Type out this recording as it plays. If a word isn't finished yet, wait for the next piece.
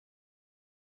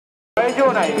会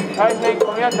場内大変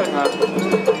混み合っております。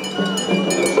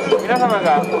皆様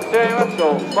がお知られます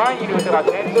と、前にいる人が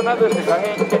転倒などして大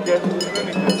変危険です。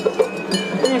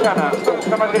小さな奥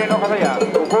様連れの方や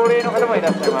ご高齢の方もいら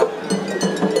っしゃいます。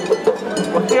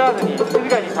押し合わずに静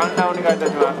かに観覧をお願いいた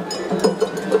します。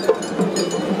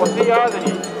押し合わず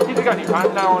に静かに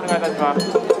観覧をお願いいたしま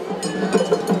す。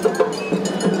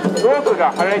ロープ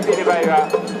が張られている場合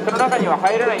はその中には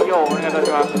入らないようお願いいた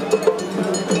します。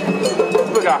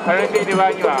ロープが張られている場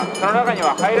合にはその中に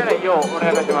は入らないようお願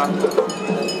いいたします。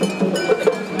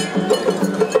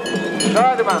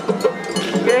ガードマン、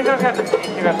警察官として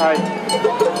してください。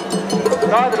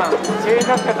ガードマン、警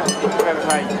察官としてしてくだ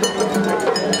さい。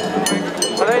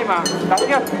ただいま出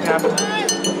しが進みます。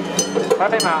た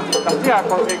だいま出しが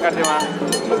構成から出ます。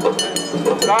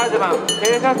ガードマン、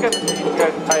警察官としてしてくだ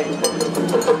さい。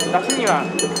出しには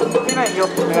つけないよう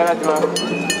お願いいたします。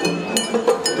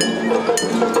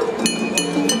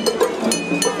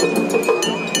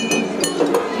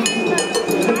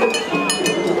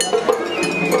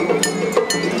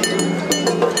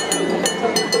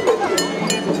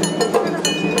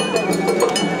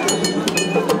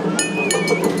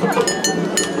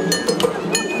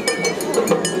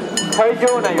会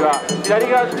場内は左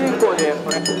側通行で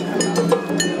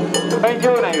会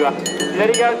場内は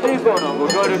左側通行のご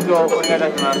協力をお願いいた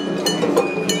します。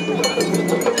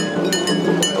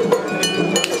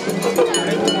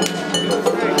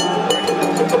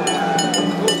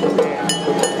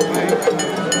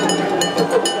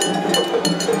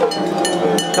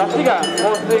出しが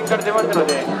放水から出ますので、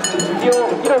口を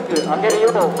広く開けるよ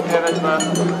うお願いいたします。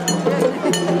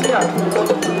出しが放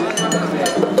水から出ますので、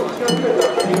口を広く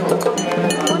開けるよう